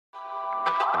Hello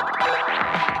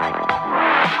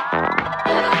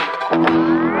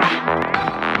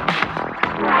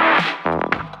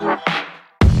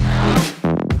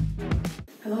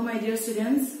my dear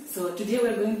students. So today we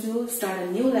are going to start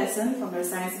a new lesson from our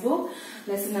science book,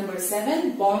 lesson number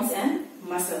 7, bones and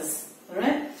muscles.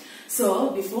 Alright.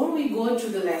 So before we go to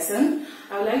the lesson,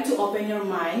 I would like to open your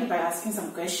mind by asking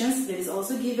some questions that is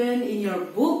also given in your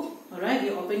book. Alright,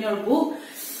 you open your book,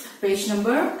 page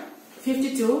number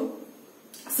 52.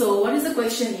 So what is the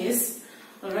question is,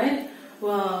 alright,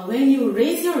 well, when you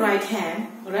raise your right hand,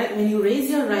 alright, when you raise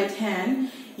your right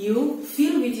hand, you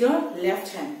feel with your left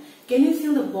hand. Can you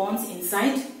feel the bones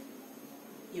inside?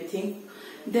 You think?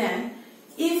 Then,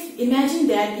 imagine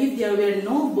that if there were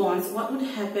no bones, what would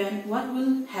happen? What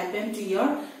will happen to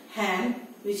your hand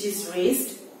which is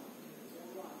raised?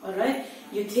 Alright,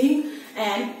 you think,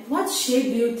 and what shape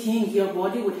do you think your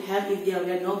body would have if there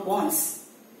were no bones?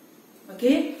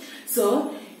 Okay,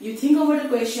 so you think over the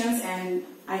questions, and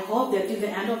I hope that till the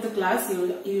end of the class you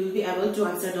will be able to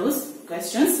answer those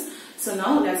questions. So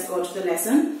now let's go to the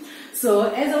lesson. So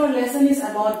as our lesson is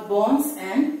about bones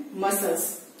and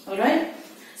muscles, alright.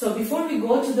 So before we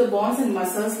go to the bones and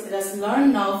muscles, let us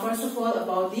learn now first of all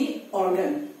about the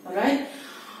organ, alright.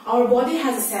 Our body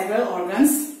has several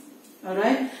organs,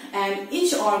 alright, and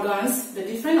each organs, the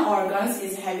different organs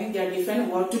is having their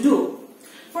different work to do.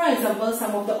 For example,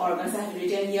 some of the organs I have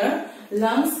written here: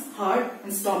 lungs, heart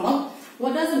and stomach.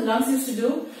 What does the lungs used to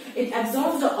do? It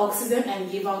absorbs the oxygen and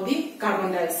give out the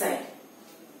carbon dioxide.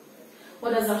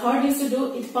 What does the heart used to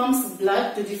do? It pumps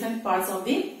blood to different parts of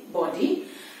the body.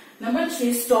 Number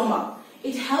 3, stomach.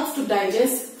 It helps to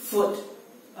digest food.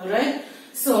 Alright.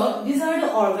 So these are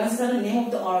the organs, these are the name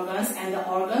of the organs, and the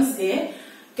organs, they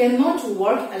cannot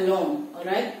work alone.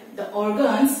 Alright. The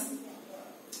organs,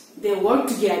 they work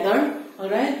together.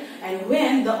 Alright. And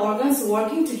when the organs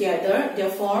working together, they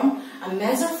form a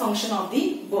major function of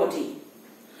the body.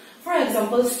 For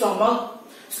example, stomach.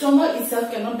 Stomach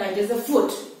itself cannot digest the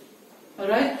food.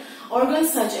 Alright,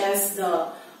 organs such as the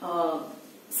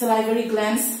salivary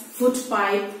glands, food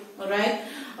pipe, alright,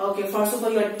 okay, first of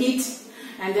all your teeth,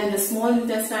 and then the small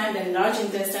intestine, then large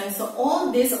intestine. So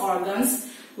all these organs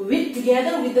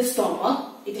together with the stomach,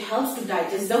 it helps to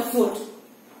digest the food.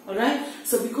 Alright,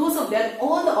 so because of that,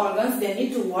 all the organs, they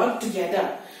need to work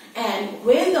together, and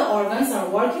when the organs are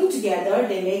working together,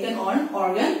 they make an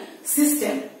organ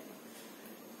system.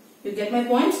 You get my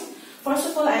point? First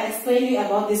of all, I explain you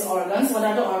about these organs. What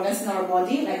are the organs in our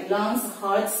body? Like lungs,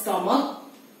 heart, stomach.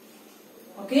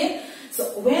 Okay.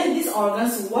 So when these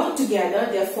organs work together,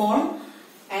 they form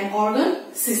an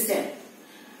organ system.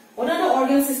 What are the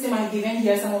organ system? I have given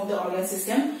here some of the organ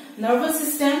system. Nervous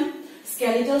system,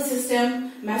 skeletal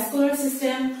system, muscular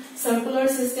system, circular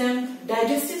system,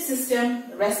 digestive system,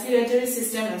 respiratory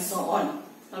system, and so on.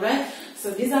 Alright. So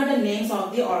these are the names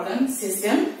of the organ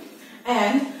system.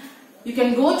 And you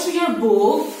can go to your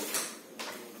book,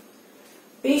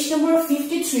 page number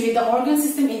 53, the organ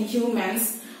system in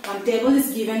humans. One table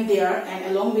is given there, and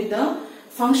along with the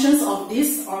functions of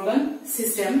this organ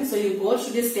system. So you go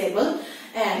to this table,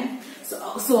 and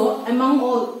so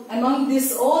among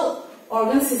this all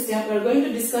organ system, we are going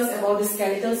to discuss about the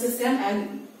skeletal system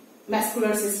and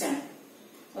muscular system.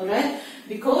 Alright,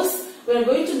 because we are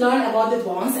going to learn about the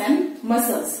bones and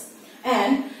muscles.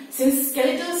 And since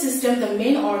skeletal system, the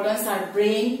main organs are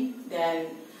brain, then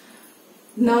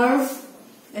nerve,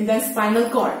 and then spinal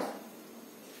cord.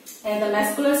 And the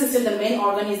muscular system, the main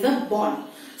organ is the bone.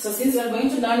 So since we are going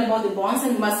to learn about the bones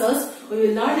and muscles, we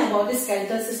will learn about the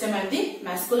skeletal system and the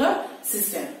muscular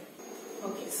system.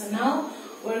 Okay, so now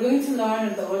we are going to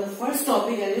learn the first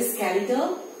topic, that is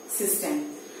skeletal system.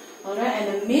 Alright,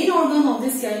 and the main organ of the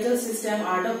skeletal system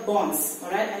are the bones.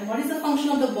 Alright, and what is the function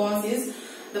of the bones is,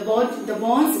 the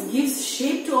bones gives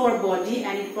shape to our body,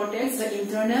 and it protects the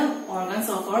internal organs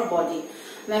of our body.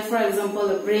 Like for example,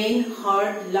 the brain,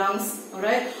 heart, lungs,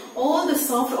 alright. All the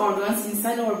soft organs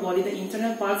inside our body, the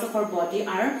internal parts of our body,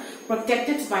 are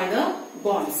protected by the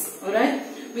bones. Alright.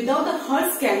 Without the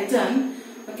heart skeleton,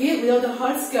 okay, without the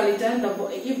heart skeleton,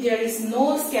 if there is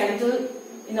no skeletal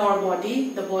in our body,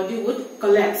 the body would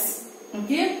collapse.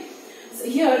 Okay. So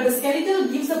here the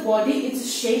skeletal gives the body its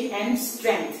shape and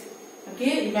strength.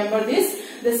 Okay, remember this.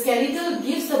 The skeletal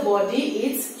gives the body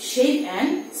its shape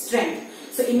and strength.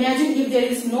 So imagine if there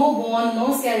is no bone,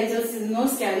 no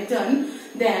skeleton,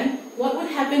 then what would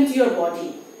happen to your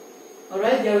body?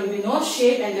 Alright, there will be no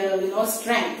shape and there will be no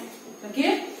strength.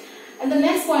 Okay. And the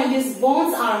next point is,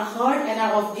 bones are hard and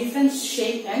are of different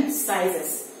shape and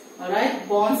sizes. Alright,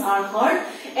 bones are hard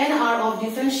and are of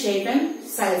different shape and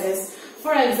sizes.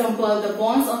 For example, the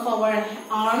bones of our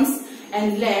arms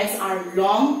and legs are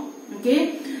long.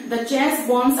 Okay, the chest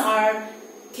bones are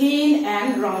thin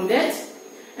and rounded,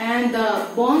 and the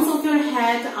bones of your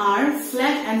head are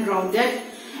flat and rounded,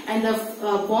 and the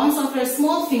bones of your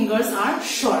small fingers are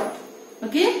short.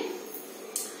 Okay.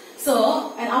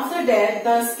 So, and after that,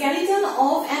 the skeleton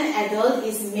of an adult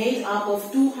is made up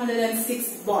of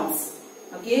 206 bones.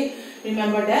 Okay,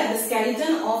 remember that the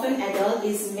skeleton of an adult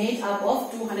is made up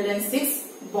of 206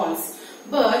 bones.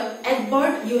 But at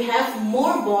birth, you have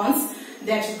more bones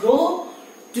that grow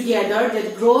together,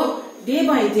 that grow day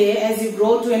by day as you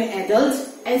grow to an adult.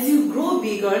 As you grow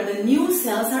bigger, the new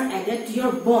cells are added to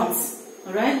your bones.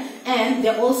 Alright, and they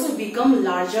also become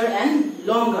larger and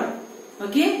longer.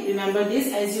 Okay, remember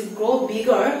this, as you grow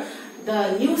bigger,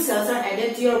 the new cells are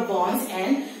added to your bones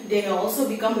and they may also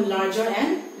become larger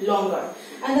and longer.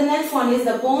 And the next one is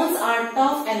the bones are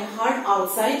tough and hard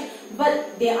outside,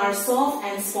 but they are soft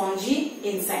and spongy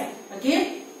inside.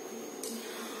 Okay,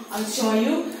 I'll show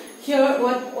you here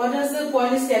what does the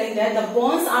point is telling, that the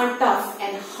bones are tough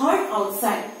and hard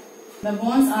outside. The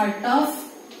bones are tough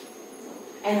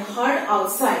and hard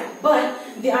outside, but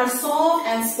they are soft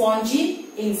and spongy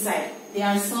inside. They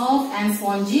are soft and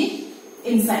spongy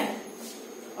inside.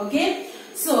 Okay,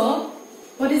 so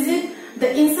what is it?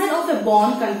 The inside of the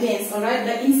bone contains, alright,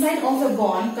 the inside of the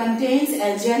bone contains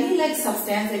a jelly-like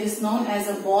substance that is known as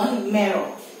a bone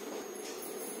marrow.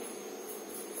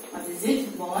 What is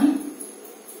it? Bone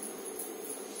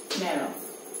marrow.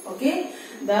 Okay,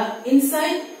 the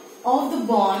inside of the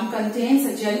bone contains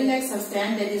a jelly-like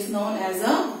substance that is known as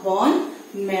a bone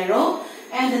marrow.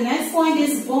 And the next point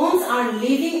is bones are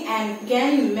living and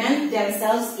can mend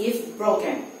themselves if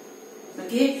broken.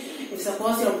 Okay, if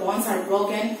suppose your bones are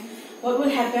broken, what will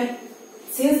happen?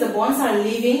 Since the bones are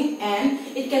living and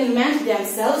it can mend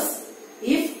themselves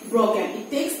if broken. It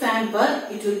takes time,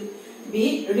 but it will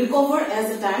be recovered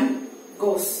as the time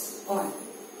goes on.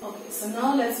 Okay, so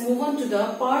now let's move on to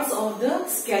the parts of the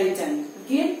skeleton.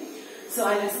 Okay, so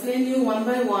I'll explain you one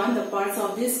by one the parts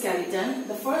of this skeleton.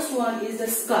 The first one is the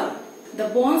skull. The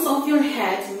bones of your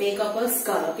head make up a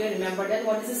skull. Okay, remember that.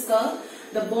 What is a skull?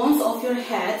 The bones of your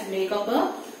head make up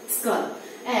a skull.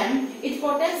 And it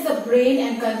protects the brain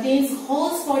and contains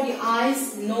holes for the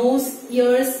eyes, nose,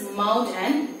 ears, mouth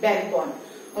and backbone.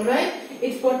 Alright?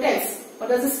 It protects. What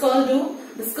does the skull do?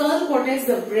 The skull protects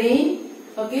the brain.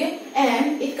 Okay?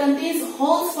 And it contains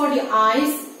holes for the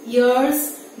eyes,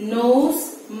 ears,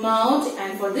 nose, mouth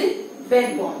and for the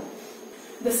backbone.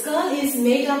 The skull is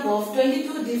made up of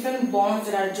 22 different bones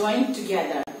that are joined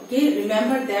together. Okay,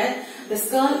 remember that the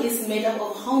skull is made up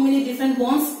of how many different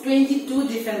bones? 22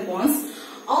 different bones,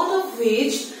 out of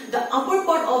which the upper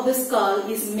part of the skull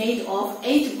is made of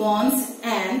 8 bones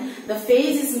and the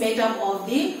face is made up of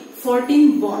the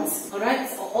 14 bones. Alright,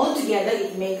 so altogether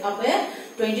it makes up a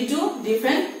 22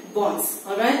 different bones.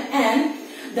 Alright, and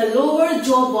the lower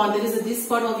jawbone, that is this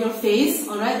part of your face,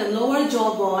 alright, the lower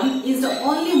jawbone is the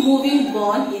only moving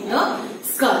bone in the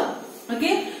skull.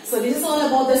 Okay, so this is all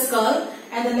about the skull.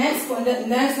 And the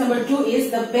next number 2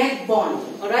 is the backbone.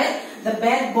 Alright, the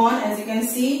backbone, as you can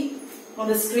see on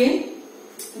the screen,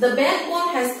 the backbone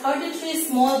has 33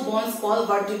 small bones called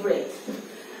vertebrae.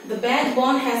 The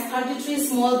backbone has 33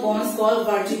 small bones called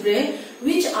vertebrae,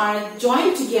 which are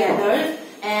joined together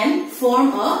and form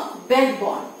a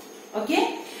backbone.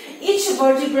 Okay, each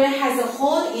vertebrae has a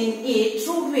hole in it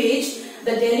through which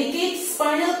the delicate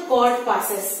spinal cord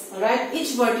passes. Alright,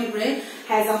 each vertebrae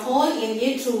has a hole in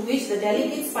it through which the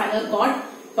delicate spinal cord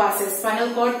passes.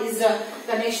 Spinal cord is the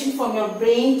connection from your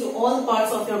brain to all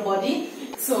parts of your body.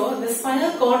 So the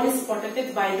spinal cord is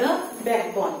protected by the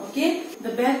backbone. Okay, the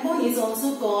backbone is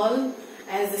also called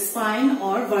as the spine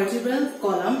or vertebral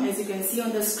column, as you can see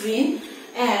on the screen.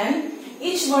 And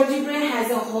each vertebrae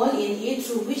has a hole in it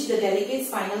through which the delicate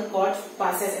spinal cord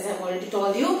passes, as I have already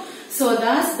told you. So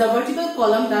thus the vertebral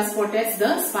column thus protects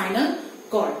the spinal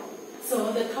cord.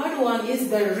 So the third one is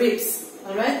the ribs.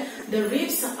 Alright, the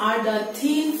ribs are the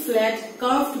thin, flat,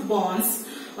 curved bones,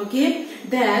 okay,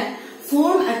 that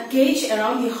form a cage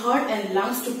around the heart and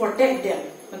lungs to protect them.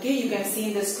 Okay, you can see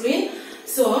in the screen.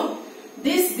 So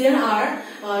there are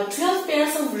 12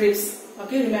 pairs of ribs.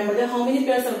 Okay, remember that how many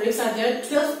pairs of ribs are there?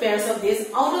 12 pairs of this.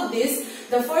 Out of this,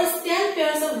 the first 10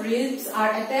 pairs of ribs are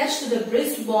attached to the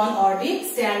breastbone or the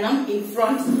sternum in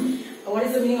front. What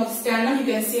is the meaning of sternum? You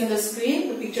can see on the screen.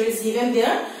 The picture is given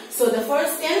there. So the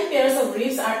first 10 pairs of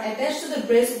ribs are attached to the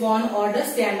breastbone or the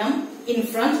sternum in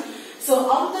front.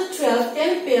 So out of the 12,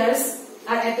 10 pairs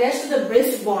are attached to the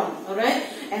breastbone. Alright,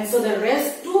 and so the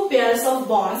rest 2 pairs of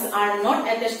bones are not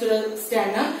attached to the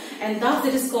sternum, and thus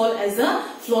it is called as the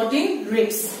floating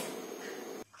ribs.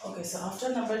 Okay, so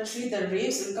after number 3, the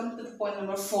ribs, we come to the point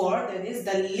number 4, that is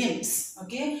the limbs.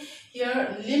 Okay,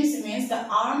 here limbs means the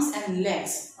arms and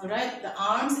legs. Alright, the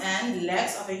arms and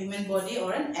legs of a human body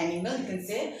or an animal, you can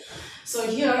say. So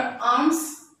here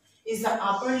arms is the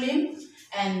upper limb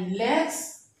and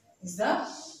legs is the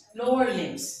lower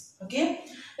limbs. Okay,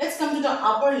 let's come to the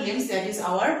upper limbs, that is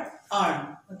our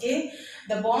arm. Okay,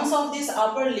 the bones of these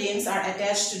upper limbs are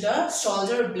attached to the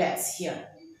shoulder blades here.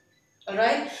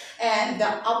 Alright, and the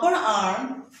upper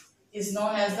arm is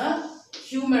known as the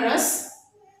humerus,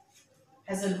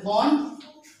 has a bone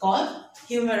called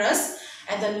humerus,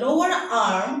 and the lower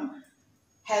arm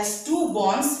has 2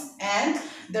 bones, and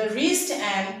the wrist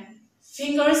and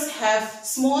fingers have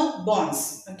small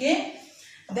bones. Okay,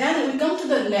 then we come to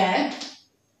the leg,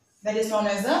 that is known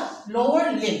as the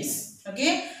lower limbs.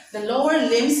 Okay, the lower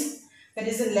limbs, that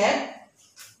is the leg,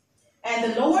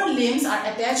 and the lower limbs are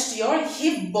attached to your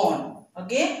hip bone.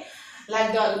 Okay,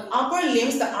 like the upper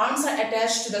limbs, the arms are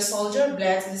attached to the shoulder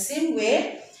blades in the same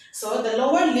way. So the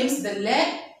lower limbs, the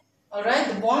leg, alright,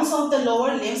 the bones of the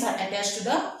lower limbs are attached to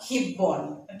the hip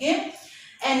bone. Okay,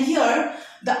 and here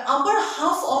the upper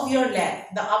half of your leg,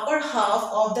 the upper half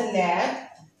of the leg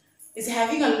is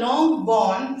having a long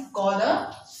bone called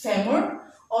a femur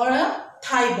or a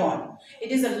thigh bone.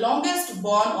 It is the longest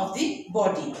bone of the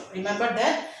body. Remember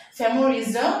that femur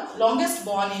is the longest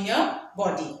bone in your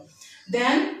body.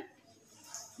 Then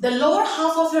the lower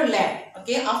half of your leg,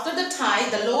 okay, after the thigh,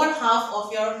 the lower half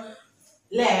of your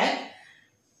leg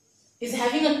is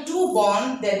having a 2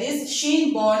 bone, that is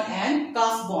shin bone and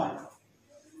calf bone.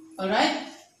 Alright,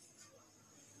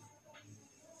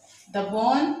 the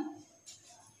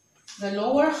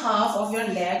lower half of your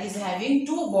leg is having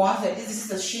 2 bones, that is, this is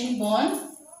the shin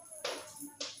bone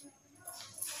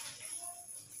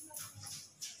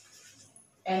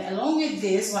and along with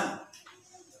this one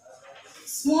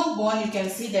small bone, you can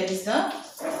see, that is the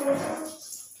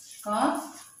calf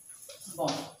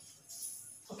bone.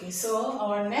 Okay, so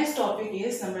our next topic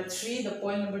is number 3. The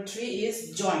point number 3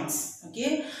 is joints.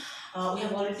 Okay, we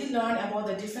have already learned about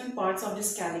the different parts of the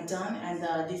skeleton and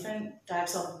the different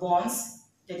types of bones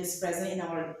that is present in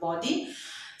our body.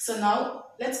 So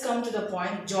now let's come to the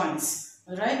point joints.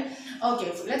 Alright,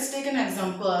 okay, let's take an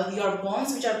example. Your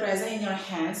bones which are present in your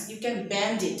hands, you can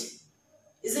bend it,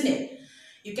 isn't it?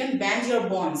 You can bend your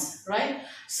bones, right?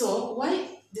 So why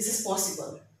this is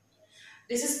possible?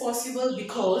 This is possible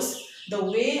because the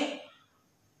way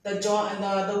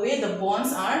the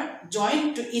bones are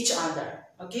joined to each other.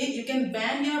 Okay, you can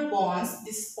bend your bones.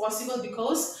 This is possible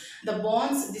because the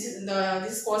bones. This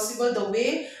is possible the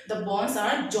way the bones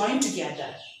are joined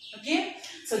together. Okay,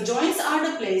 so joints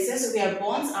are the places where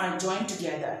bones are joined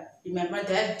together. Remember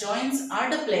that joints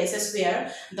are the places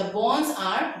where the bones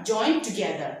are joined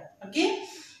together. Okay,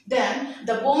 then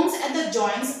the bones at the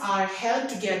joints are held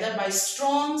together by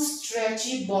strong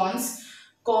stretchy bonds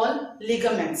called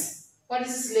ligaments. What is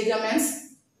this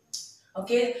ligaments?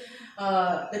 Okay,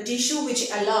 the tissue which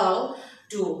allow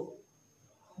to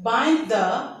bind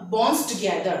the bones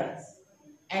together,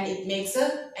 and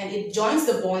it joins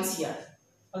the bones here.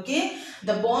 Okay,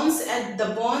 the bones at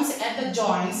the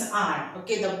joints are,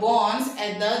 okay, the bones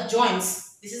at the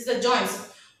joints, this is the joints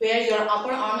where your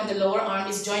upper arm and the lower arm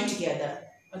is joined together.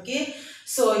 Okay,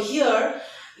 so here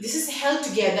this is held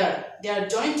together, they are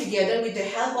joined together with the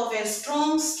help of a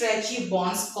strong stretchy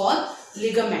bonds called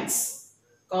ligaments.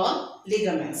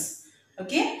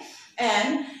 Okay,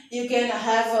 and you can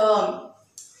have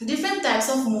different types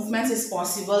of movements is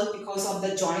possible because of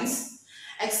the joints,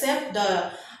 except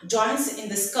the joints in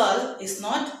the skull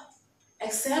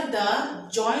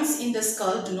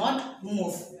do not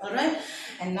move. Alright,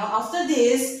 and now after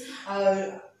this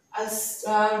I'll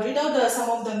read out some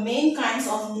of the main kinds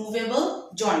of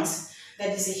movable joints, that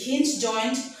is a hinge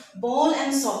joint, ball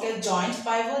and socket joint,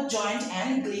 pivot joint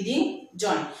and gliding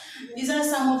joint. These are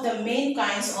some of the main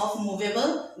kinds of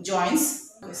movable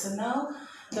joints. Okay, so now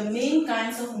the main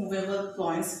kinds of movable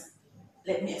joints.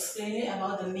 Let me explain you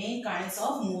about the main kinds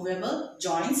of movable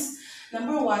joints.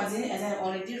 Number 1 is, as I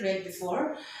already read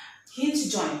before,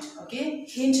 hinge joint. Okay,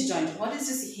 hinge joint. What is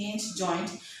this hinge joint?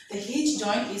 The hinge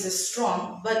joint is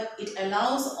strong, but it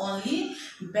allows only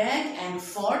back and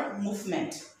forth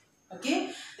movement.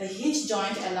 Okay, the hinge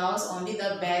joint allows only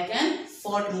the back and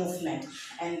forth movement,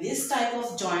 and this type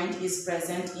of joint is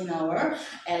present in our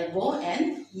elbow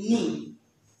and knee.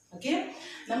 Okay,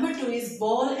 number 2 is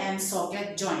ball and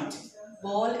socket joint.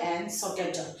 Ball and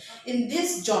socket joint. In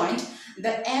this joint,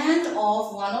 the end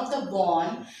of one of the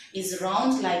bone is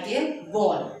round like a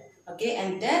ball. Okay,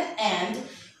 and that end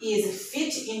is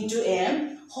fit into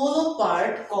a hollow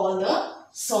part called the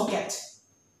socket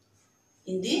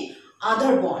in the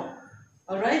other bone.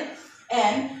 Alright,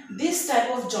 and this type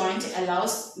of joint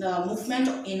allows the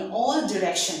movement in all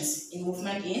directions, in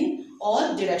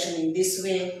this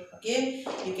way. Okay,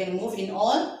 you can move in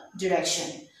all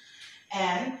direction.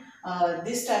 And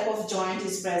this type of joint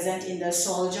is present in the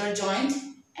shoulder joint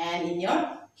and in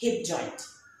your hip joint.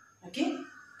 Okay,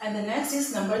 and the next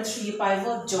is number 3,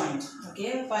 pivot joint.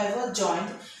 Okay, pivot joint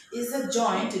is a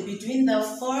joint between the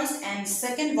first and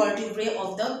second vertebrae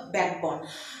of the backbone.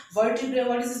 Vertebrae,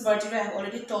 what is this vertebrae? I have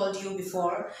already told you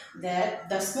before that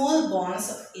the small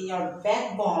bones in your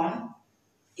backbone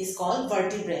is called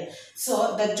vertebrae.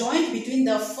 So the joint between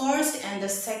the first and the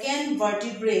second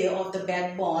vertebrae of the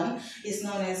backbone is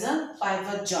known as a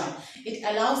pivot joint. It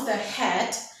allows the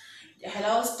head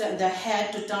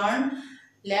to turn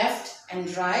left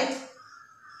and right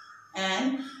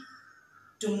and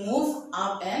to move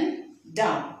up and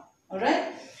down.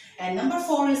 Alright? And number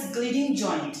 4 is gliding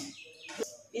joint.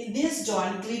 In this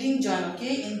joint, gliding joint,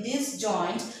 okay, in this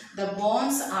joint, the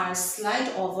bones are slide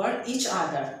over each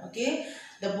other. Okay,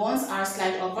 the bones are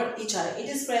slide over each other. It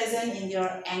is present in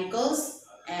your ankles,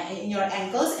 and in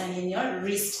your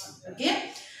wrist.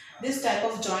 Okay, this type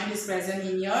of joint is present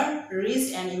in your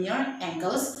wrist and in your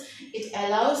ankles. It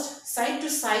allows side to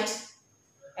side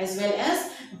as well as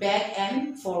back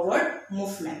and forward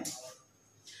movement.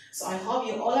 So I hope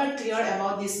you all are clear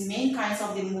about these main kinds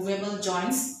of the movable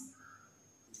joints.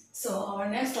 So our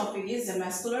next topic is the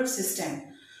muscular system.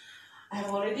 I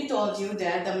have already told you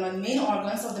that the main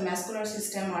organs of the muscular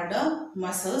system are the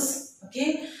muscles.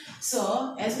 Okay,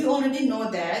 so as we already know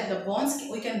that the bones,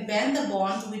 we can bend the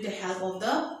bones with the help of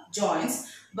the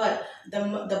joints, but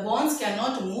the bones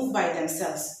cannot move by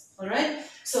themselves. Alright,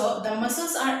 so the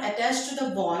muscles are attached to the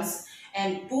bones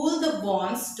and pull the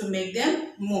bones to make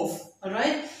them move.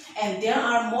 Alright, and there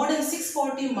are more than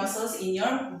 640 muscles in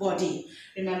your body.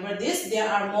 Remember this, there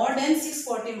are more than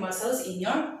 640 muscles in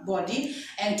your body,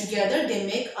 and together they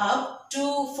make up to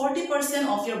 40%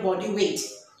 of your body weight.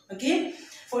 Okay,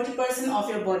 40% of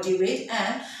your body weight,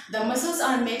 and the muscles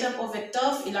are made up of a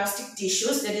tough elastic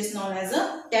tissues that is known as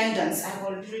a tendons. I have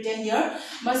already written here.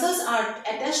 Muscles are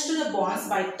attached to the bones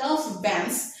by tough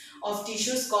bands of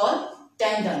tissues called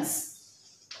tendons.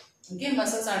 Okay,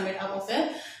 muscles are made up of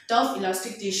a tough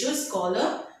elastic tissues called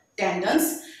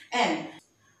tendons, and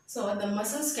so the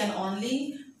muscles can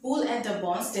only pull at the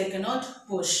bones, they cannot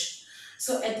push.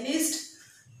 So at least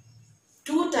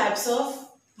 2 types of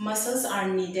muscles are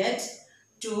needed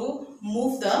to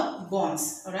move the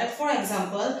bones. Alright, for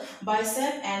example,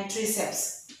 bicep and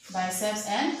triceps. Biceps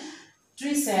and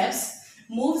triceps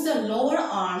moves the lower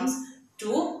arms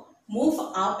to move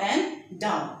up and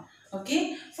down.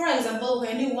 Okay, for example,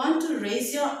 when you want to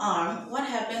raise your arm, what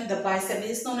happens? The bicep,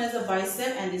 this is known as the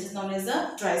bicep and this is known as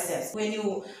the triceps. When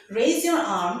you raise your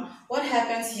arm, what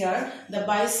happens here? The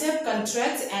bicep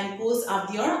contracts and pulls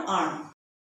up your arm.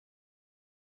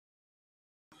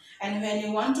 And when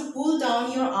you want to pull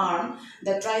down your arm,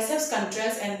 the triceps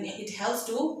contracts and it helps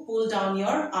to pull down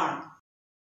your arm.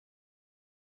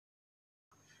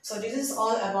 So this is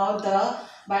all about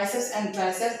the biceps and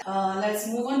triceps. Let's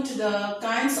move on to the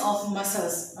kinds of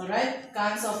muscles. Alright,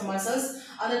 kinds of muscles.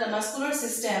 Under the muscular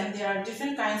system, there are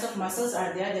different kinds of muscles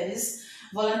are there. There is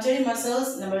voluntary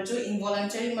muscles, number 2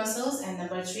 involuntary muscles, and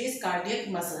number 3 is cardiac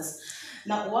muscles.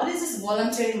 Now what is this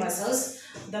voluntary muscles?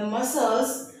 The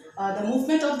muscles, the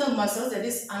movement of the muscles that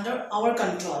is under our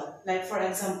control. Like for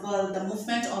example, the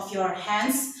movement of your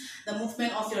hands, the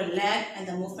movement of your leg, and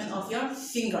the movement of your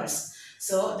fingers.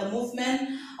 So the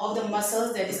movement of the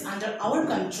muscles that is under our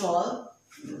control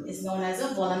is known as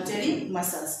the voluntary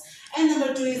muscles. And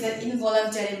number 2 is that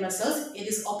involuntary muscles. It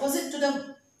is opposite to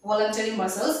the voluntary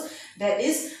muscles. That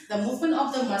is the movement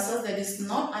of the muscles that is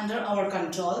not under our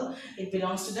control. It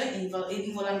belongs to the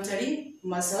involuntary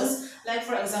muscles. Like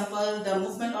for example, the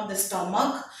movement of the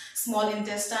stomach, small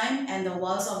intestine, and the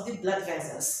walls of the blood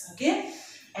vessels. Okay.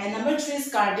 And number 3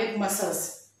 is cardiac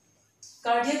muscles.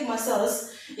 Cardiac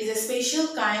muscles is a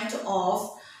special kind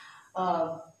of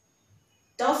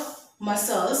tough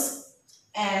muscles,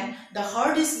 and the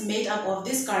heart is made up of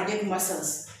these cardiac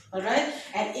muscles. Alright,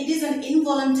 and it is an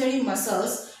involuntary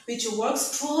muscles which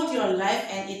works throughout your life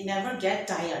and it never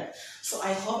gets tired. So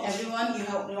I hope everyone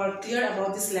you are clear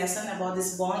about this lesson about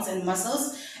these bones and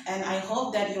muscles, and I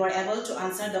hope that you are able to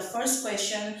answer the first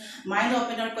question, mind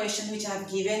opener question which I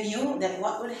have given you, that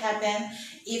what would happen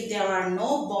if there are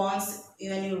no bones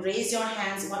when you raise your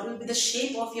hands, what will be the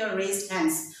shape of your raised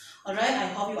hands. Alright, I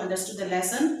hope you understood the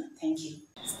lesson. Thank you.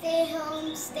 Stay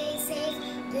home, stay safe,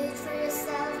 do it for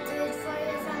yourself, do it for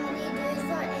your family, do it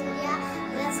for India.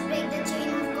 Let's break the chain.